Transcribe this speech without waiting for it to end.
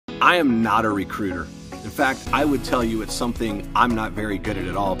I am not a recruiter. In fact, I would tell you it's something I'm not very good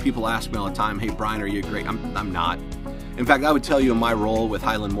at all. People ask me all the time, hey Bryan, are you great? I'm not. In fact, I would tell you in my role with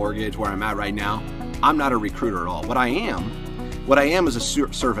Highland Mortgage, where I'm at right now, I'm not a recruiter at all. What I am is a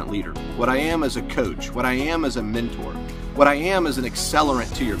servant leader. What I am is a coach. What I am is a mentor. What I am is an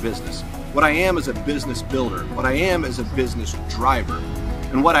accelerant to your business. What I am is a business builder. What I am is a business driver.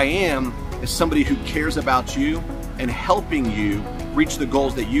 And what I am is somebody who cares about you and helping you reach the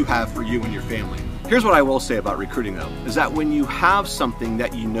goals that you have for you and your family. Here's what I will say about recruiting though, is that when you have something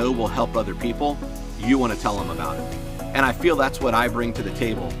that you know will help other people, you want to tell them about it. And I feel that's what I bring to the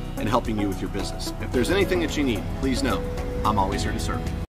table in helping you with your business. If there's anything that you need, please know I'm always here to serve.